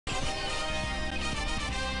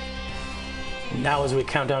Now as we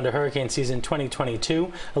count down to hurricane season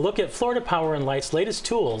 2022, a look at Florida Power & Light's latest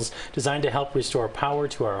tools designed to help restore power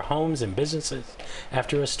to our homes and businesses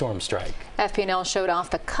after a storm strike. FPL showed off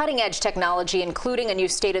the cutting-edge technology, including a new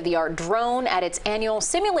state-of-the-art drone at its annual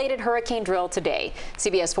simulated hurricane drill today.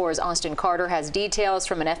 CBS 4's Austin Carter has details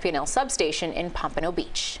from an FPL substation in Pompano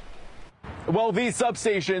Beach. Well, these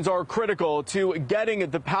substations are critical to getting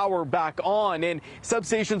the power back on, and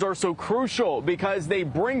substations are so crucial because they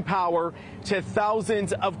bring power to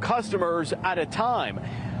thousands of customers at a time.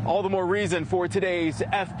 All the more reason for today's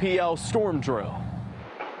FPL storm drill.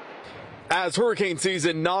 As hurricane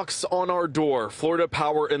season knocks on our door, Florida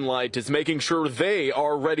Power & Light is making sure they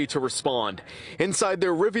are ready to respond. Inside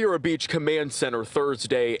their Riviera Beach Command Center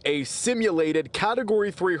Thursday, a simulated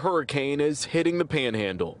Category 3 hurricane is hitting the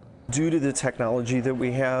Panhandle. Due to the technology that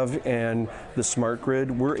we have and the smart grid,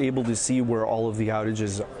 we're able to see where all of the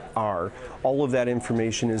outages are. All of that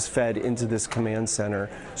information is fed into this command center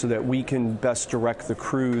so that we can best direct the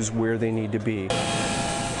crews where they need to be.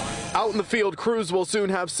 Out in the field, crews will soon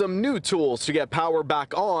have some new tools to get power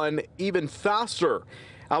back on even faster.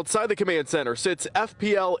 Outside the command center sits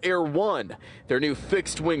FPL Air 1, their new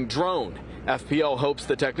fixed-wing drone. FPL hopes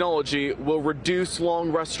the technology will reduce long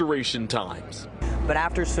restoration times. But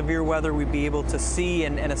after severe weather, we'd be able to see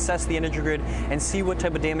and assess the energy grid and see what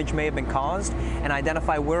type of damage may have been caused and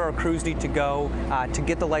identify where our crews need to go to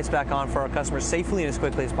get the lights back on for our customers safely and as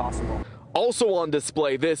quickly as possible. Also on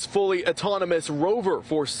display, this fully autonomous rover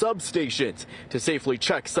for substations to safely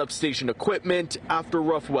check substation equipment after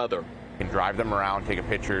rough weather. You can drive them around, take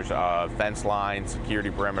pictures of fence lines,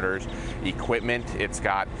 security perimeters, equipment. It's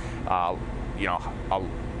got, a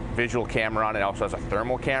visual camera on it. It also has a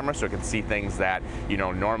thermal camera, so it can see things that,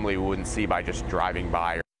 normally we wouldn't see by just driving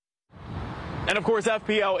by. And of course,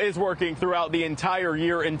 FPL is working throughout the entire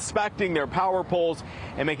year, inspecting their power poles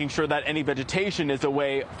and making sure that any vegetation is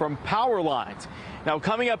away from power lines. Now,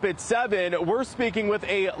 coming up at 7, we're speaking with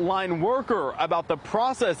a line worker about the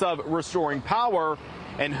process of restoring power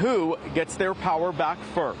and who gets their power back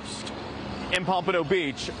first. In Pompano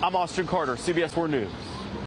Beach, I'm Austin Carter, CBS 4 News.